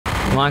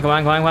Come on, come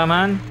on, come on, come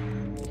on.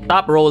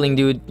 Stop rolling,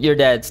 dude. You're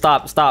dead.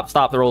 Stop, stop,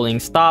 stop the rolling.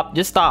 Stop.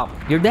 Just stop.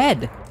 You're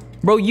dead.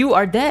 Bro, you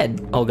are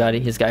dead. Oh god,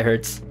 his guy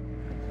hurts.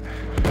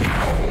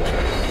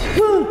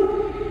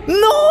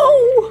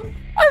 No!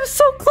 I'm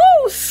so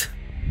close!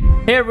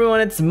 Hey everyone,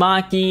 it's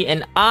Macchi,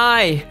 and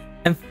I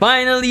am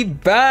finally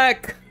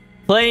back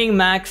playing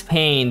Max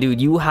Payne. Dude,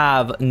 you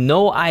have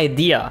no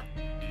idea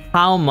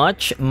how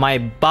much my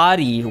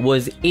body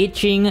was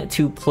itching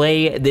to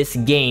play this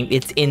game.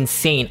 It's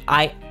insane.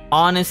 I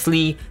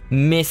honestly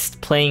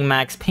missed playing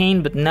Max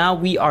Payne, but now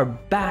we are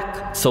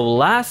back. So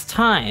last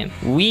time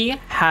we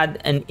had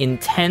an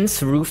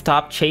intense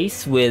rooftop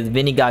chase with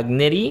Vinny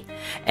Gagnetti,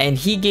 and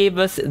he gave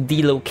us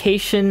the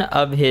location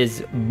of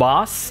his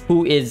boss,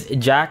 who is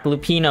Jack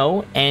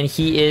Lupino, and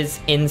he is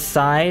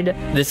inside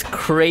this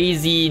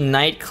crazy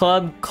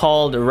nightclub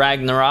called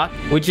RagnaRock,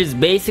 which is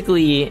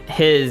basically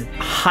his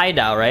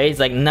hideout, right? It's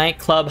like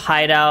nightclub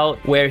hideout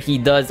where he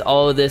does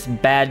all of this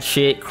bad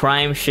shit,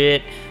 crime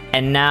shit.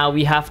 And now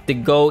we have to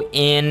go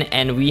in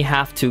and we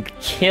have to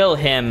kill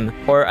him,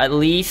 or at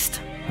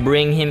least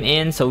bring him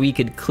in so we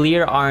could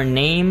clear our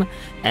name.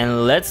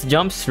 And let's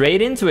jump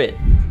straight into it.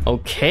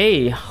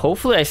 Okay,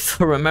 hopefully I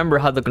still remember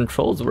how the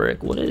controls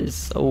work. What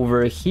is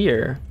over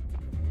here?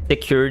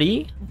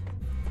 Security?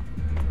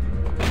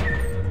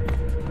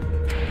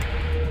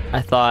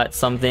 I thought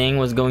something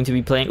was going to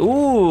be playing.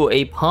 Ooh,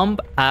 a pump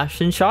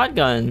action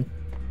shotgun.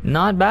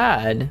 Not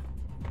bad.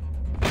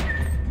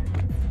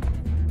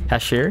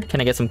 Cashier, can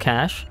I get some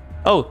cash?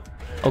 Oh,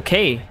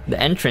 okay, the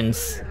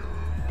entrance.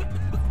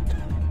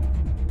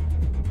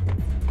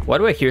 Why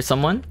do I hear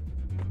someone?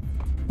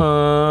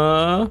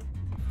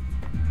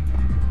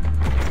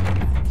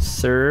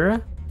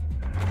 Sir?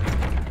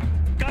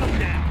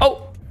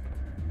 Oh!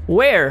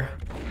 Where?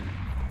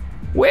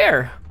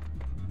 Where?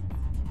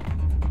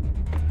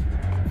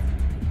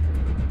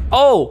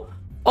 Oh!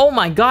 Oh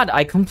my god,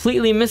 I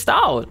completely missed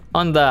out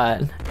on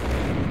that.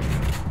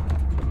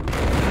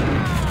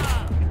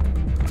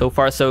 So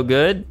far, so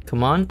good.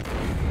 Come on.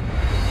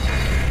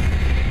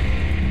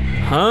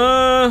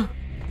 Huh?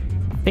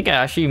 I think I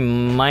actually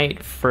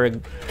might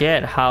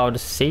forget how to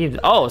save.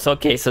 Oh, so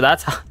okay. So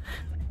that's how.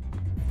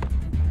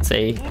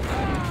 Say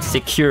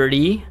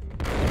security.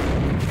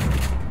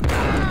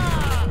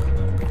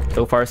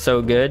 So far,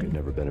 so good.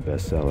 Never been a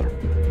bestseller.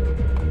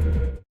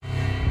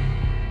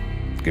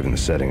 Given the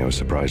setting, I was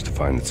surprised to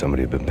find that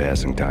somebody had been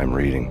passing time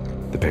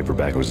reading. The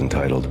paperback was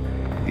entitled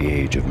 "The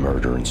Age of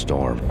Murder and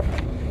Storm."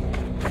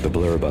 The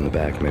blurb on the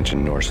back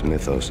mentioned Norse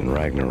mythos and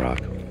Ragnarok,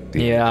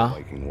 the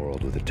Viking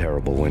world with a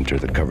terrible winter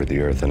that covered the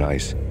earth in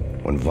ice,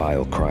 when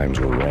vile crimes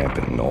were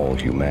rampant and all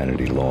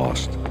humanity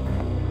lost.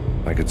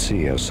 I could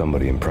see how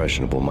somebody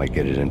impressionable might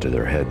get it into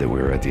their head that we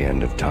were at the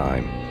end of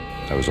time.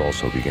 I was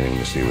also beginning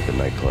to see what the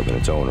nightclub and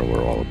its owner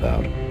were all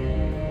about.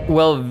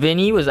 Well,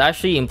 Vinny was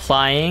actually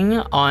implying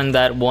on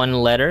that one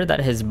letter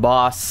that his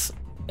boss,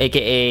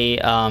 aka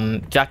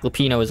Jack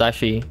Lupino, was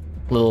actually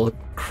a little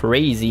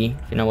crazy,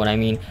 if you know what I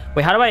mean.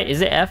 Wait, how do I,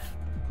 is it F?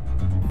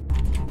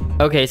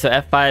 Okay, so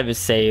F5 is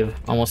save.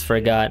 Almost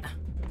forgot.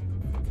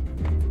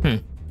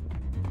 Is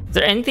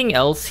there anything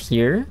else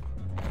here?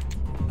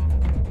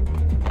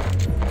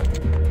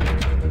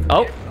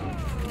 Oh.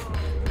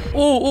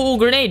 Ooh,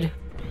 grenade.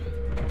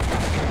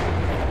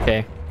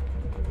 Okay.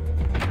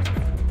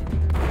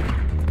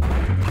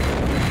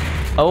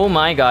 Oh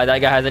my god, that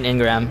guy has an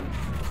engram.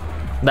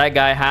 That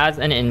guy has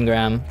an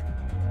engram.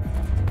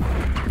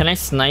 Can I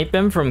snipe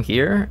him from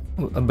here?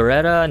 A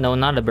Beretta? No,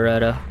 not a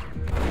Beretta.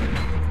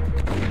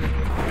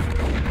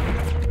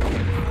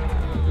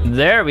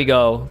 There we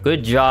go.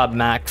 Good job,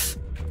 Max.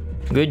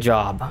 Good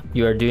job.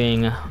 You are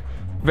doing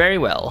very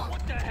well.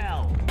 What the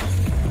hell?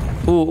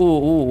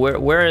 Ooh.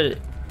 Where?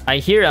 I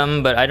hear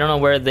them, but I don't know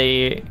where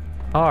they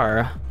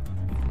are.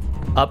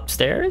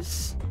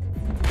 Upstairs?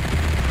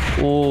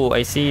 Ooh,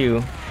 I see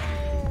you.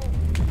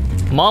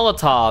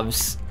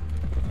 Molotovs.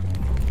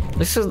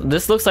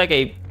 This looks like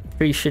a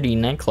pretty shitty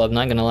nightclub,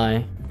 not gonna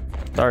lie.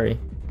 Sorry.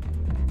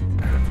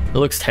 It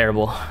looks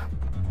terrible.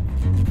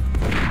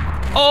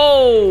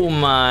 Oh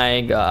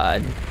my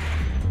god.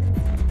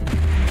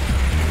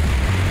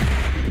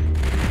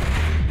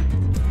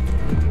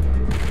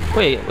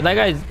 Wait, that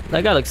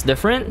guy looks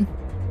different?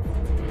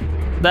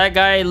 That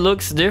guy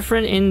looks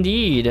different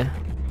indeed.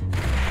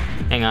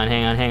 Hang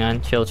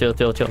on. Chill.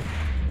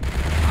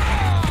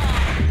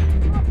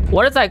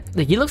 What is that?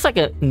 He looks like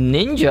a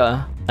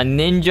ninja. A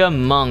ninja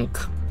monk.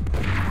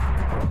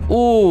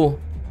 Ooh,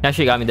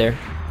 actually got me there.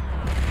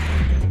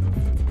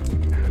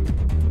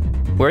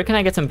 Where can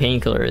I get some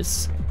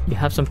painkillers? You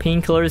have some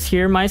painkillers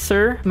here, my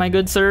sir? My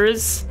good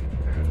sirs?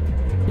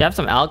 You have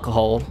some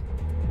alcohol.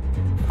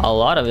 A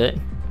lot of it.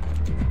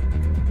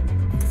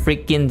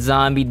 Freaking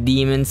zombie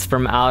demons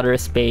from outer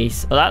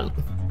space. Oh,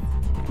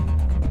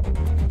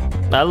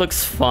 that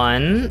looks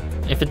fun.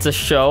 If it's a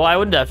show, I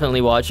would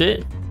definitely watch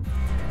it.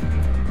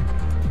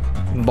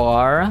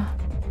 Bar.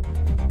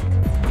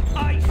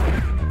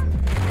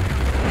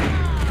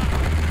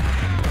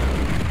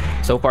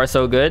 So far,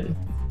 so good.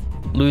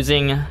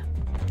 Losing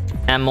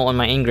ammo on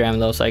my engram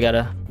though, so I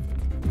gotta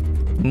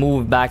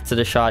move back to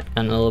the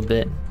shotgun a little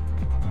bit.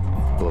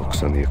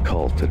 Books on the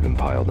occult had been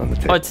piled on the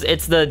table. Oh,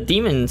 it's the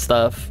demon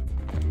stuff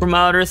from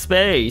outer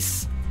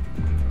space.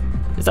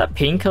 Is that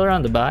painkiller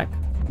on the back?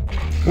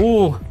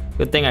 Ooh,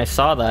 good thing I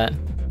saw that.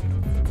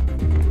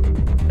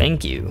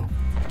 Thank you.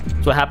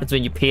 That's what happens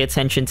when you pay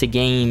attention to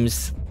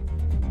games.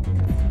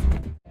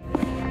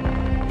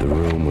 The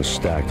room was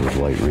stacked with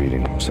light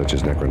reading, such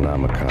as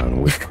Necronomicon,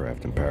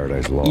 Witchcraft, and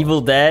Paradise Lost.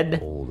 Evil Dead.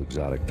 Old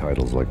exotic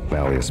titles like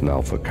Malleus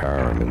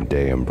Maleficarum and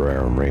Deum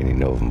Brerum Reini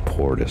Novum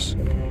Portus.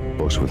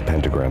 Books with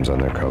pentagrams on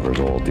their covers,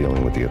 all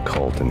dealing with the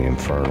occult and the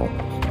infernal,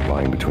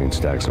 lying between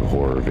stacks of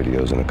horror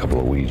videos and a couple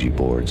of Ouija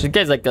boards. This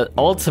guy's like the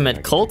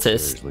ultimate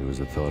cultist. Seriously was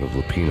the thought of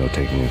Lupino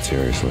taking it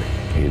seriously.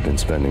 He had been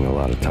spending a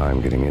lot of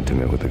time getting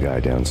intimate with the guy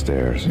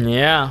downstairs.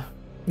 Yeah,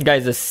 the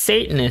guy's a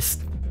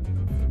Satanist.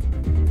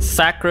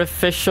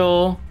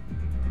 Sacrificial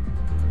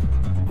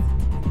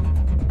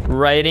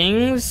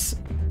writings.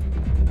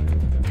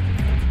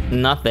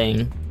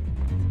 Nothing.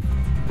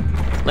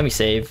 Let me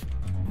save.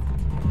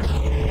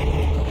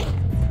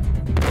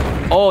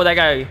 Oh, that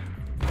guy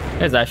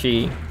is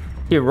actually,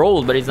 he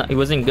rolled, but he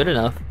wasn't good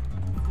enough.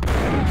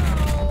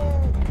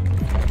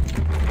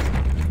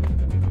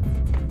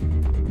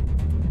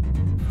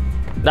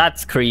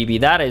 That's creepy.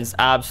 That is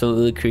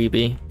absolutely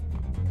creepy.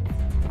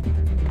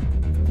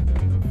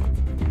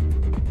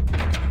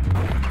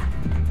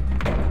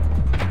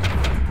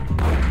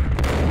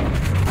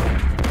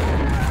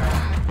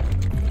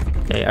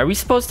 Okay, are we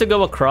supposed to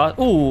go across?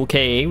 Ooh,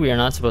 okay, we are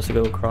not supposed to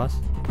go across.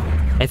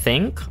 I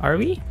think, are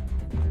we?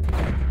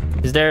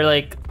 Is there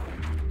like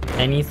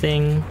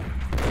anything?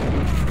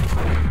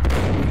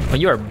 Oh,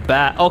 you are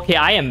bad. Okay,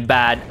 I am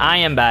bad. I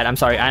am bad. I'm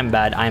sorry. I'm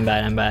bad. I'm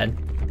bad. I'm bad.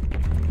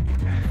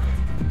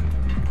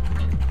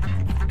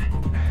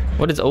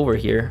 What is over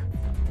here?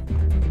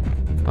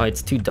 Oh,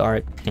 it's too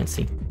dark. Can't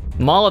see.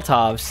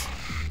 Molotovs.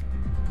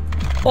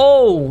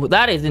 Oh,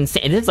 that is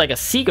insane. This is like a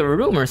secret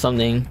room or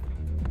something.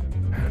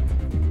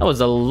 That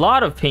was a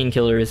lot of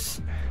painkillers.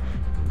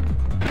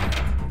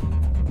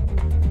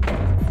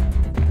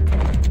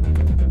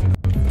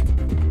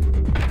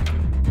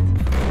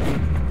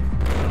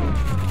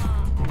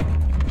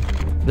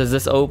 Does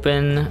this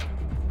open?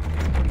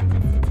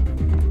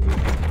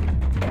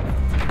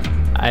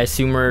 I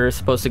assume we're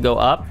supposed to go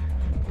up.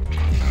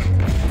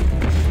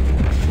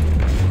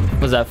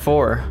 What's that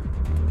for?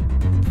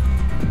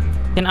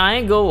 Can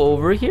I go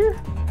over here?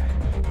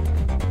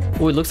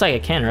 Oh, it looks like I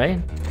can, right?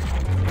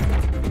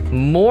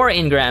 More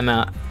engram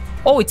amount.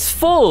 Oh, it's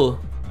full.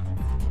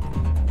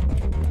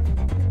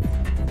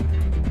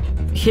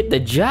 Hit the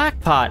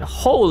jackpot.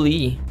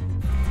 Holy.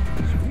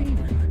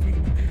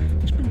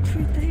 It's been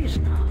 3 days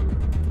now.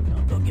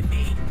 Don't look at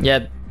me.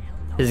 Yeah,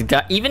 his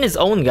guy, even his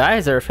own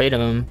guys are afraid of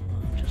him.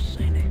 Just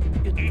saying it.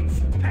 It's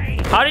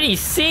Payne. How did he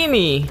see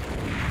me?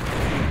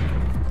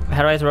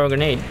 How do I throw a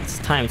grenade? It's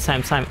time, it's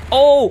time, it's time.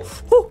 Oh!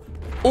 Whew.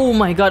 Oh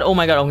my god, oh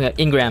my god, oh my god.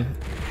 Engram.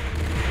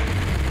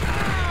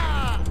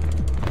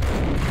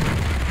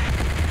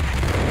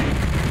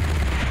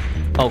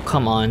 Oh,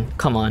 come on.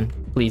 Come on.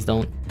 Please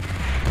don't.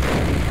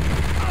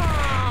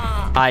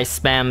 I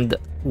spammed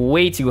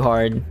way too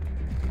hard.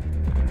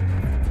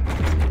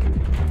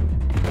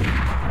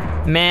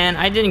 Man,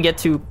 I didn't get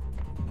to...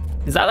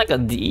 Is that like a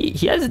D?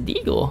 He has a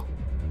deagle.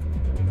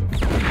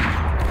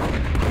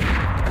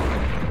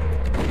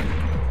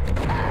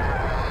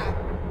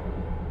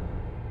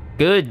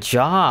 Good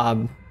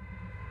job.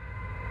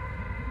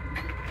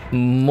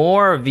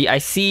 More V. I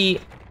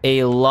see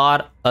a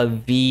lot of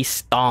V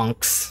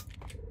stonks.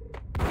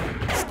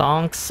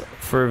 Stonks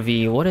for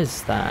V. What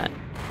is that?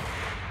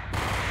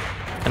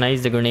 Can I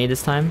use the grenade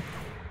this time?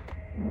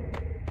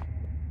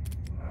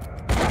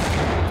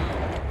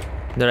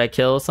 Did I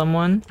kill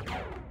someone?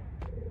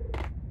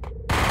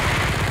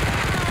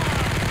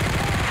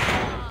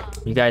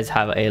 You guys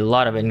have a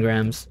lot of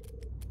engrams.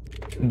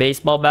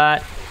 Baseball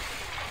bat.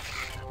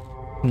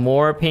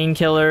 More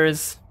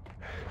painkillers.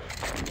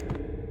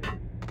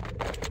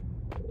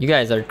 You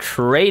guys are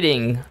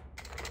trading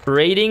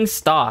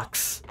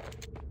stocks.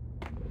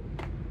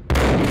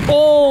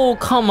 Oh,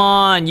 come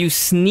on, you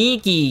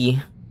sneaky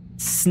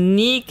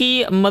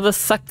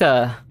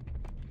motherfucker.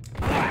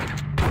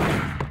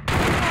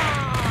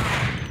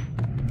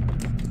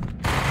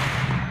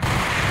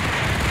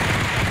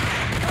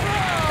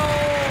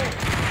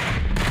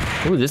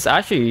 Ooh, this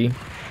actually,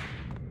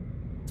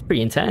 it's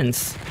pretty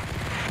intense.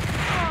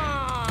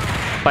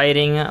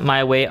 Fighting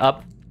my way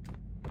up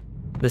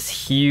this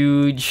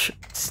huge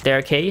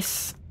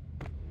staircase.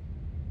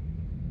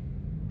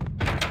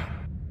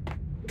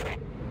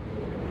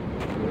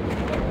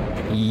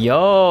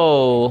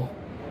 Yo.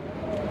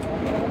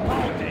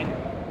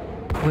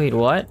 Wait,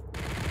 what?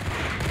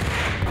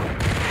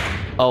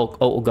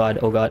 Oh god,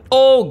 oh god.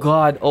 Oh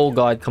god, oh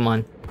god, come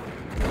on.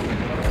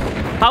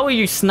 How are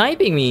you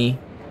sniping me?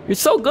 You're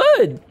so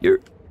good. You're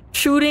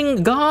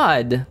shooting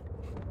God.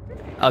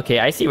 Okay,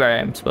 I see where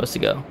I'm supposed to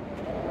go.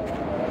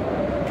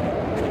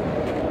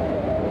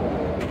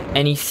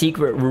 Any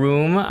secret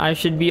room I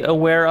should be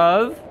aware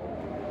of?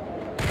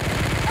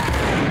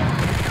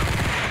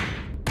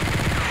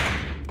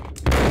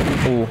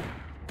 Ooh.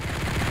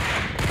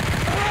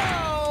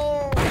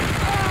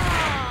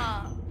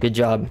 Good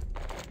job.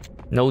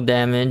 No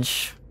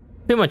damage.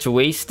 Pretty much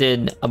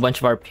wasted a bunch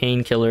of our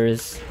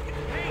painkillers.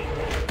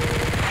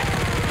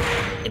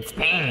 It's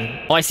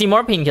Payne. Oh, I see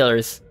more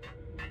painkillers.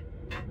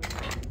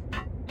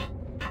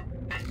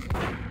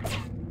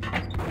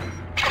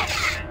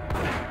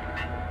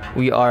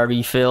 We are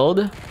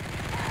refilled.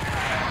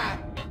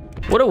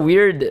 What a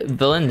weird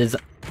villain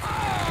design.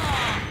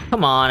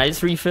 Come on, I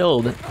just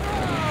refilled.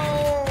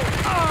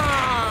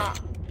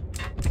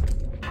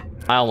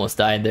 I almost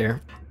died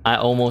there. I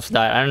almost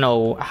died. I don't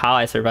know how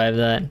I survived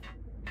that.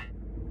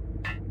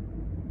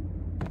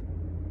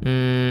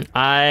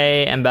 I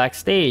am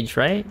backstage,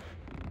 right?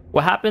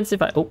 What happens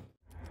if I... Oh.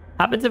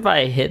 Happens if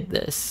I hit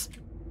this?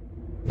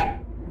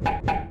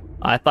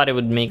 I thought it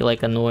would make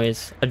like a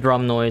noise. A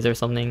drum noise or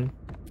something.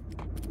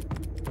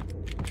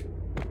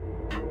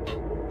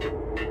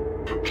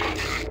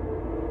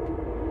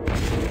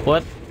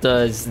 What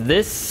does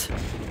this...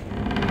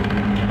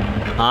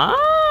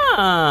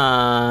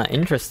 Ah,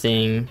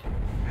 interesting.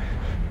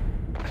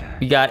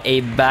 We got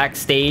a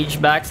backstage.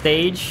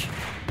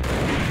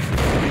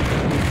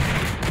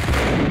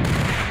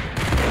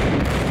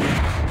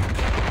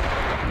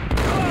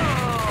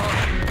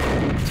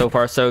 So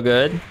far, so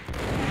good.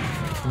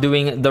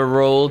 Doing the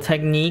roll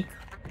technique.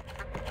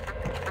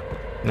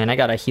 Man, I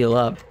gotta heal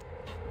up.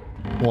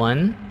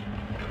 1.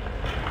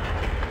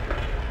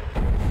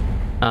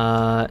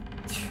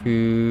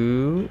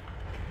 2.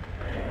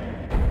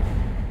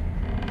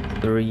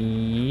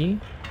 3.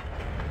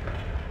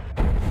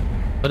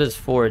 What does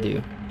 4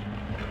 do?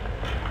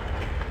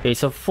 Okay,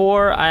 so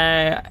 4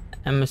 I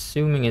am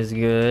assuming is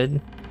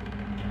good.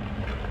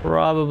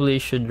 Probably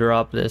should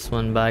drop this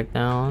one back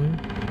down.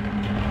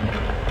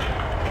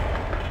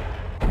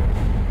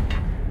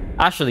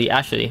 Actually,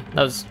 that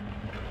was...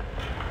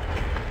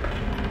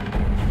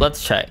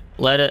 Let's check.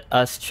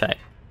 Us check.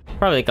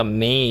 Probably like a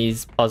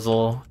maze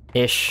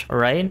puzzle-ish,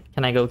 right?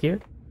 Can I go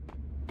here?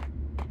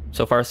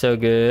 So far, so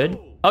good.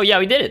 Oh yeah,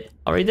 we did it.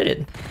 Already did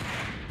it.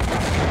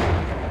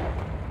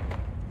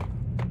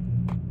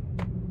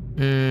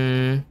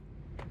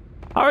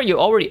 How are you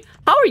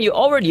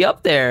already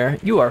up there?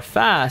 You are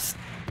fast.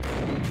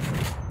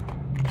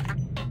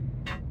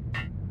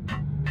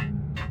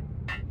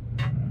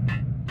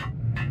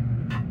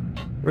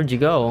 Where'd you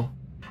go?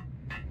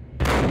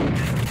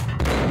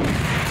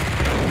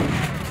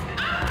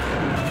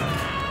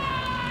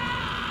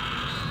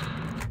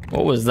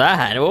 What was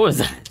that? What was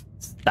that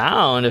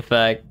sound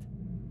effect?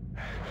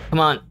 Come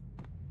on.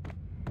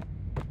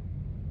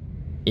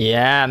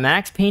 Yeah,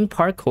 Max Payne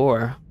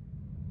parkour.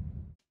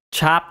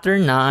 Chapter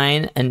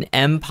 9, An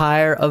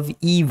Empire of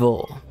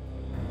Evil.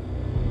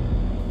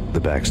 The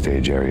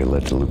backstage area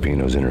led to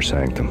Lupino's inner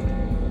sanctum.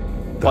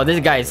 Oh, this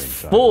guy is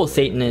full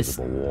Satanist.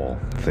 Wall,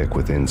 thick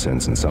with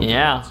incense and something.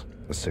 Yeah.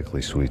 A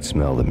sickly sweet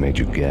smell that made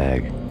you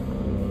gag.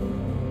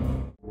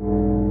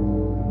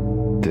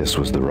 This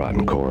was the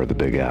rotten core of the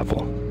Big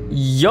Apple.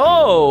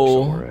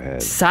 Yo!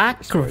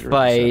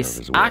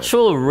 Sacrifice.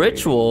 Actual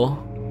ritual.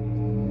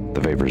 The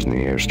vapors in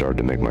the air started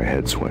to make my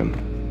head swim.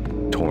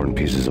 Torn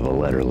pieces of a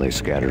letter lay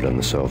scattered on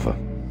the sofa.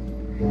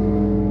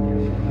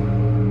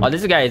 Oh,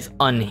 this guy is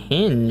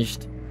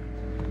unhinged.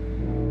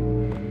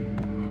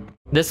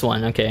 This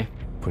one, okay.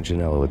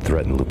 Punchinello had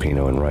threatened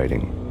Lupino in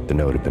writing. The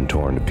note had been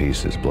torn to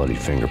pieces, bloody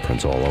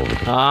fingerprints all over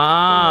it.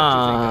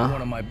 Ah.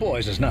 One of my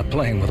boys is not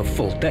playing with a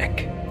full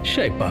deck.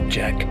 Shape up,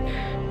 Jack.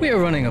 We are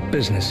running a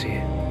business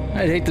here.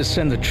 I'd hate to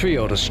send the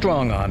trio to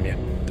strong-arm you.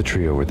 The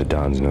trio were the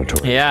Don's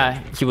notorious. Yeah,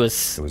 he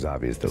was. It was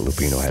obvious that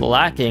Lupino had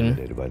slacking.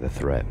 been intimidated by the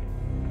threat.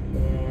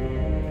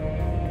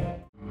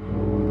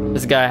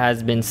 This guy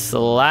has been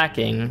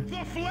slacking.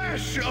 The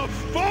flesh of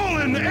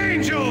fallen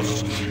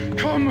angels,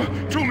 come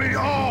to me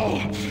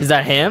all. Is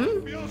that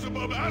him?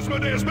 Beelzebub,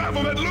 Asmodeus,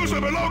 Baphomet,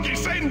 Lucifer, Loki,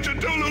 Satan,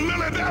 Cthulhu,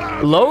 Lilith,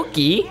 Ella.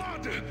 Loki?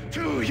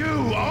 To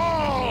you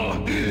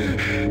all.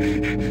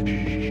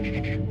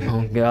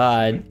 Oh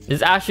god.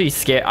 It's actually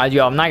scary.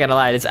 Yo, I'm not gonna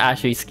lie, it's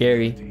actually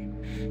scary.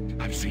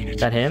 I've seen it.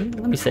 Is that him?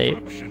 Let me save.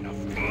 Corruption of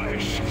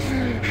flesh.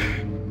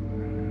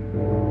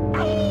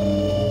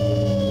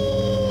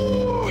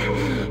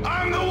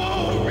 I'm the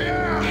wolf,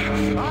 yeah.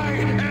 I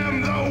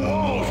am the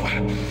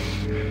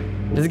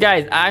wolf. This guy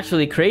is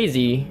actually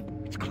crazy.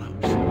 It's close.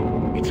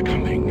 It's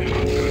coming.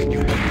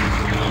 You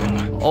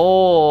come.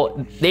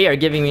 Oh, they are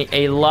giving me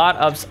a lot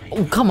of...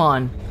 Oh, come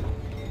on.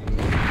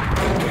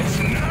 It's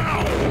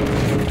now.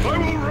 I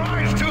will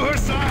rise to her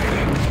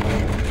side.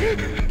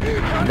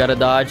 Gotta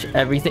dodge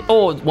everything.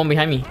 Oh, one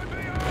behind me.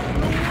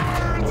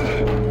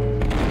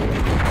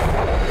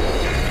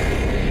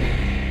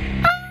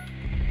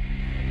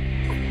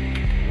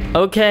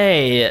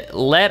 Okay,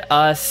 let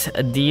us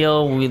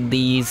deal with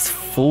these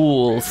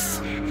fools.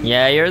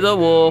 Yeah, you're the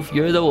wolf.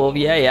 You're the wolf.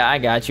 Yeah, I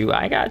got you.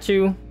 I got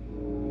you.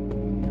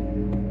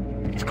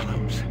 It's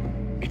close.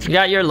 You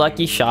got your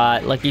lucky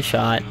shot. Lucky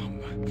shot.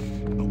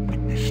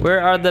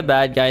 Where are the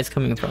bad guys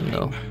coming from,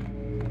 though?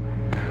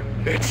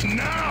 It's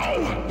now.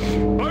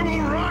 I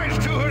will rise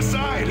to her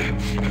side.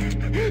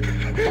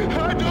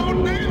 I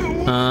don't need the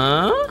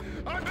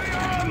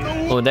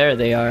Oh, there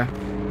they are.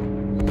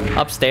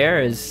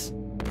 Upstairs.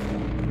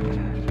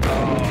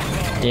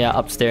 Yeah,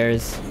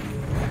 upstairs.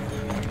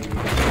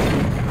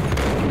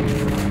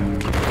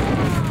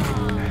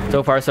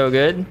 So far, so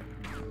good.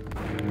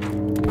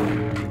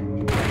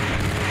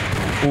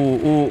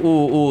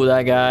 Ooh,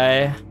 that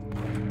guy.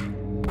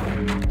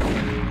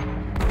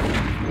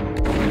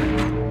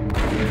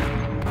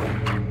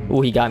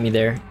 Ooh, he got me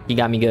there. He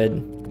got me good.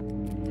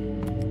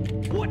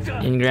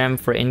 Ingram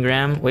for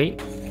Ingram. Wait.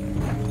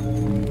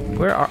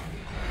 Where are...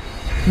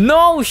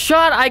 No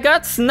shot! I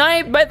got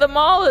sniped by the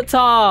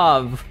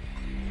Molotov!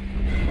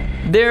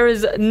 There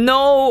is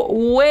no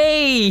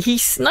way! He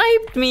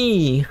sniped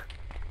me!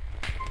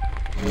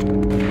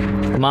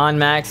 Come on,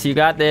 Max, you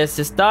got this.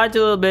 Just dodge a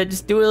little bit.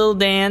 Just do a little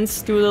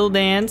dance. Do a little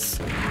dance.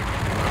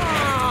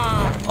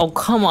 Oh,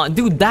 come on.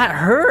 Dude, that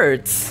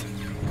hurts.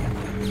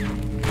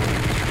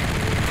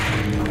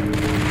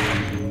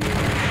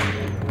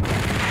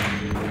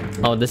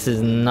 Oh, this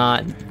is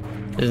not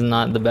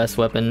the best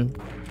weapon.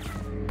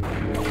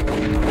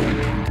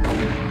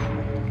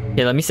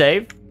 Okay, let me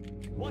save.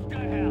 What the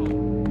hell?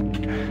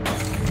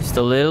 Just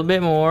a little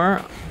bit more.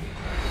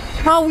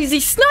 How is he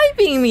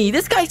sniping me?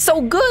 This guy's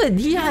so good.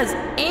 He has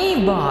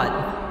aimbot.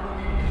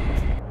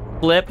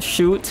 Flip,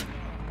 shoot.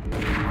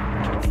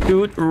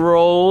 Shoot,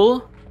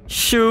 roll.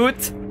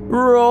 Shoot,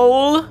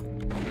 roll.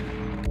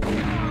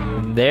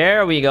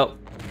 There we go.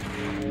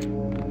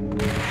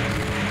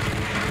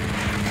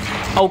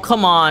 Oh,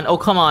 come on. Oh,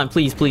 come on.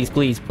 Please, please,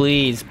 please,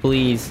 please,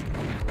 please.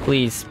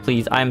 Please,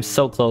 please. I'm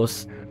so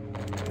close.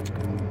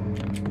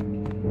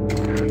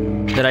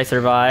 Did I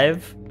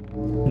survive?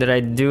 Did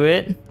I do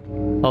it?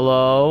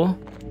 Hello?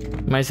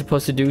 Am I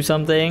supposed to do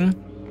something?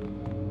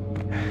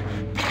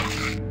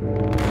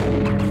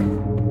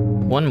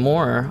 One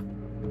more.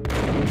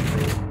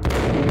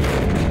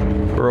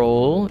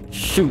 Roll.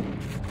 Shoot.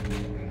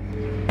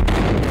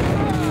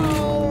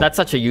 That's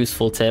such a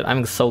useful tip.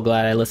 I'm so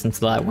glad I listened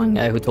to that one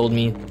guy who told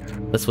me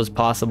this was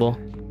possible.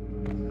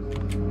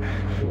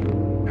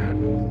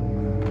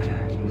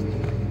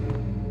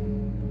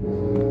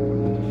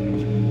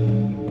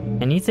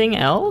 Anything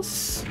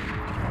else?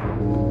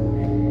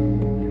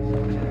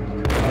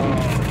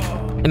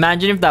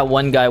 Imagine if that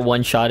one guy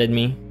one-shotted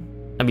me.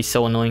 That'd be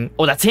so annoying.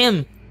 Oh, that's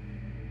him!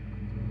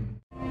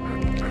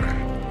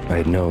 I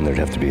had known there'd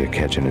have to be a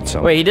catch in it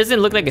somewhere. Wait, he doesn't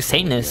look like a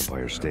Satanist.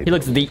 He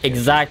looks the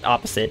exact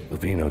opposite.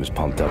 Lupino was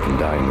pumped up and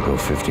dying to go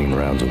 15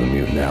 rounds with a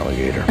mutant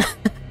alligator.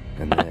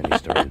 And then he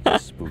started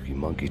this spooky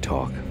monkey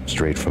talk,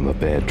 straight from a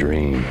bad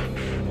dream.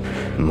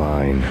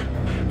 Mine.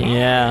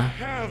 Yeah.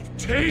 Have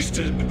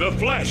tasted the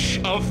flesh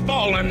of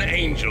fallen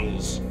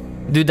angels.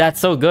 Dude, that's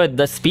so good.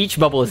 The speech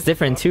bubble is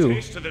different too.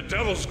 Tasted the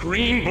devil's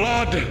green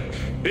blood.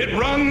 It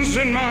runs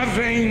in my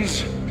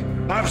veins.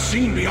 I've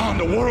seen beyond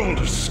the world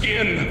of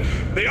skin,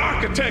 the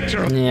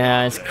architecture of...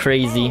 Yeah, it's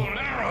crazy.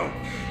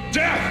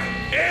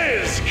 Death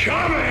is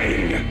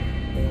coming!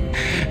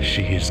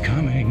 She is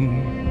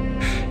coming,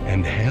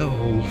 and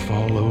hell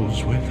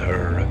follows with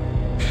her.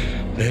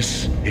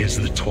 This is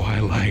the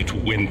twilight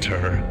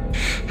winter.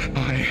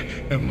 I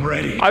am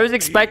ready. I was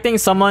expecting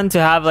someone to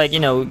have, like, you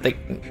know, like,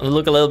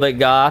 look a little bit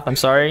goth. I'm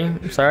sorry,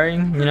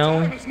 you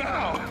know.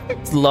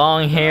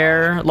 Long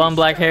hair, long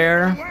black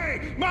hair.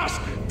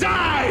 Must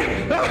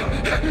die!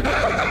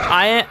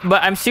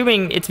 But I'm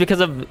assuming it's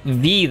because of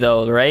V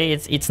though,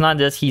 right? It's not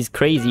just he's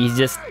crazy, he's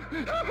just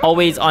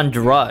always on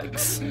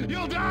drugs.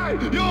 You'll die!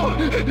 You'll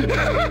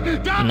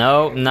die!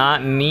 No,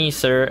 not me,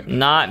 sir.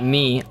 Not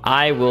me.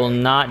 I will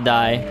not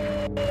die.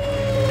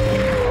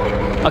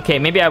 Okay,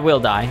 maybe I will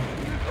die.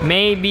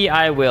 Maybe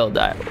I will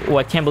die. Oh,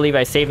 I can't believe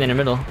I saved in the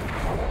middle.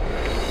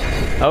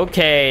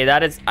 Okay,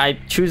 that is... I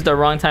choose the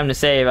wrong time to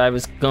save. I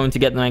was going to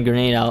get my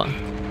grenade out.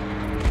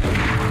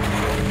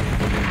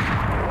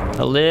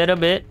 A little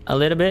bit, a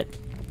little bit.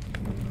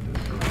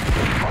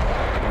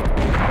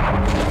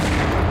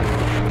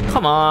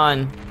 Come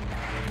on.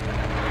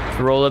 Let's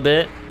roll a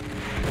bit.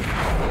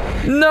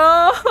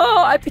 No!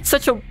 I picked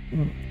such a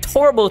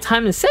horrible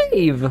time to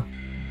save.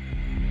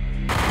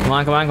 Come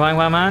on, come on, come on,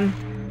 come on.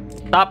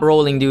 Stop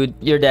rolling, dude.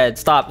 You're dead.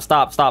 Stop,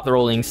 stop, stop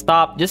rolling.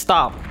 Stop. Just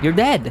stop. You're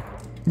dead.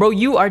 Bro,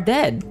 you are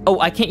dead.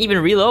 Oh, I can't even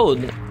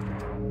reload.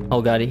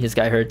 Oh god, his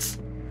guy hurts.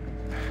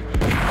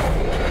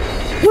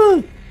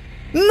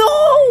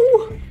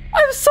 No!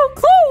 I was so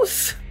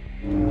close!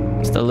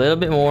 Just a little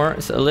bit more.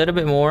 Just a little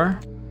bit more.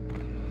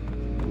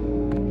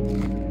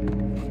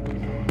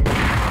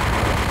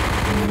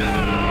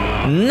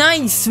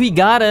 Nice! We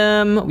got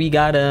him! We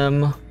got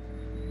him.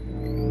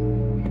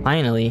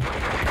 Finally.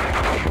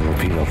 When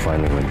Lupino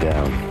finally went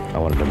down, I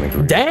wanted to make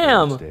a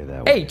damn!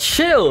 Hey,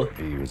 chill!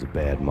 He was a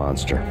bad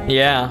monster.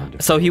 Yeah,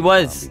 so he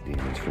was.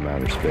 Demons from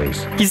outer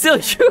space. He's still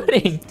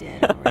shooting!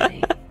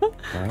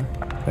 Huh?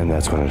 And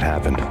that's when it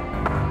happened.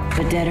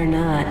 But dead or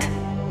not,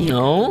 you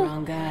got the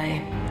wrong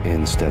guy.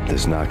 In stepped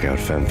this knockout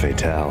femme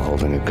fatale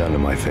holding a gun to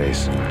my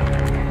face.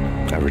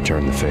 I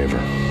returned the favor.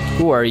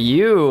 Who are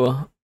you?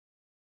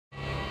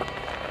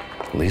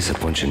 Lisa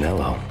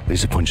Punchinello.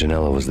 Lisa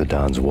Punchinello was the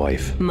Don's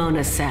wife.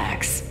 Mona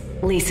Sachs.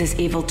 Lisa's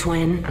evil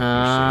twin.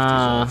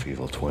 Off,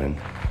 evil twin.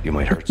 You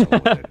might hurt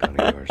someone with that gun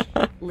of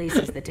yours.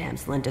 Lisa's the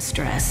damsel in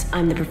distress.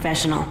 I'm the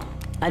professional.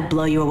 I'd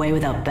blow you away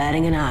without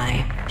batting an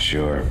eye.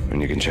 Sure,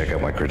 and you can check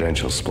out my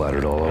credentials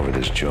splattered all over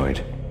this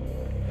joint.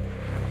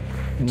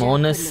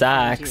 Mona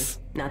Sachs.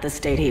 Not the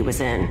state he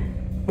was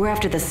in. We're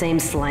after the same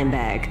slime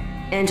bag.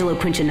 Angelo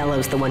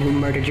Punchinello's the one who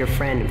murdered your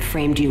friend and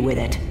framed you with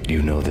it.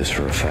 You know this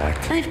for a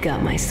fact? I've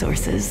got my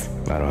sources.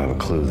 I don't have a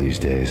clue these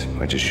days.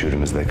 I just shoot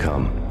them as they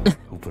come.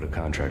 Who put a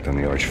contract on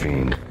the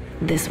Archfiend?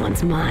 This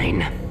one's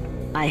mine.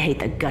 I hate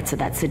the guts of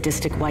that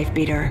sadistic wife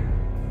beater.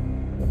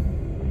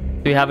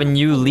 We have a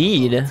new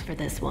lead. For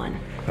this one.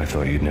 I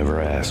thought you'd never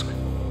ask.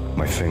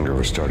 My finger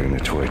was starting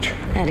to twitch.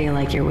 How do you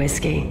like your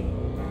whiskey?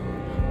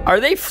 Are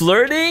they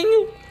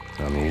flirting?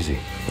 I'm easy,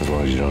 as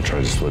long as you don't try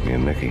to slip me a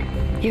Mickey.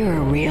 You're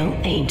a real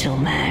angel,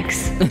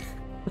 Max.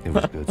 It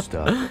was good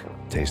stuff.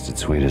 Tasted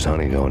sweet as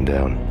honey going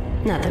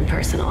down. Nothing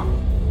personal.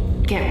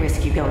 Can't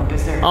risk you going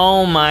berserk.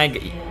 Oh my...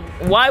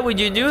 Why would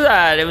you do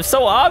that? It was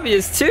so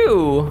obvious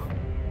too.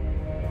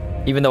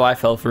 Even though I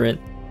fell for it.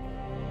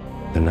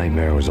 The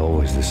nightmare was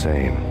always the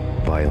same.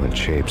 Violent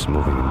shapes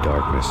moving in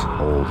darkness,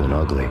 old and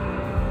ugly.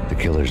 The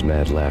killer's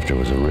mad laughter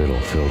was a riddle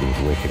filled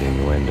with wicked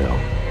innuendo.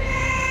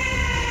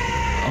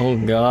 Oh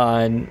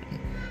god.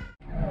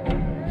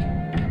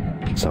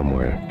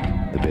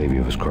 Somewhere, the baby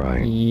was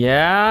crying.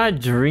 Yeah,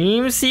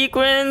 dream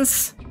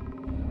sequence?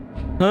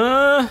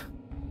 Huh?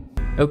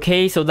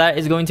 Okay, so that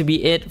is going to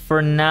be it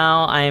for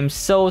now. I am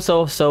so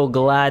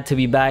glad to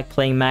be back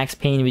playing Max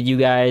Payne with you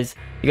guys.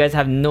 You guys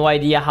have no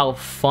idea how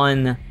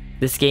fun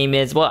this game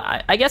is. Well,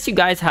 I guess you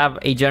guys have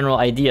a general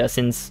idea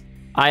since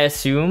I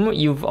assume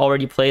you've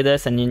already played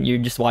this and you're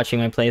just watching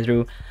my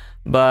playthrough.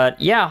 But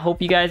yeah,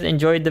 hope you guys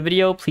enjoyed the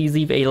video. Please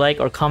leave a like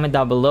or comment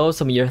down below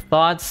some of your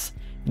thoughts.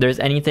 If there's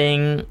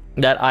anything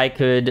that I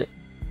could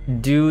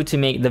do to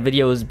make the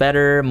videos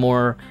better,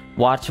 more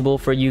watchable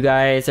for you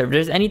guys, or if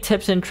there's any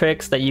tips and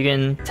tricks that you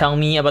can tell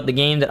me about the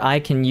game that I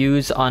can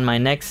use on my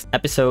next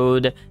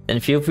episode,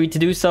 then feel free to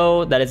do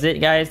so. That is it,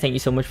 guys. Thank you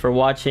so much for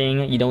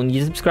watching. You don't need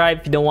to subscribe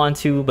if you don't want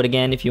to, but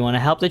again, if you want to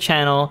help the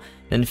channel,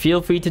 then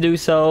feel free to do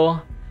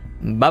so.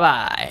 Bye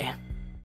bye.